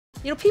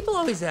You know, people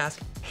always ask,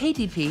 hey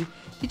DP,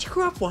 did you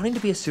grow up wanting to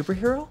be a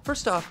superhero?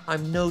 First off,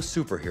 I'm no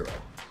superhero.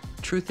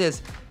 Truth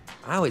is,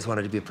 I always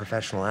wanted to be a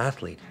professional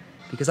athlete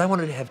because I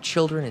wanted to have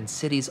children in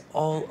cities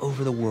all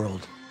over the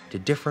world to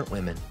different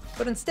women.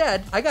 But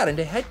instead, I got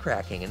into head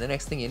cracking, and the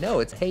next thing you know,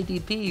 it's, hey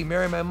DP,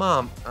 marry my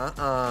mom.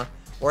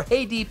 Or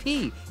hey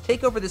DP,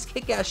 take over this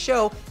kick-ass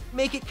show,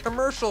 make it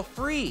commercial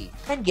free,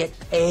 and get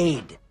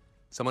paid.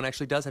 Someone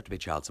actually does have to pay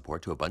child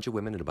support to a bunch of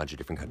women in a bunch of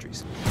different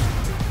countries.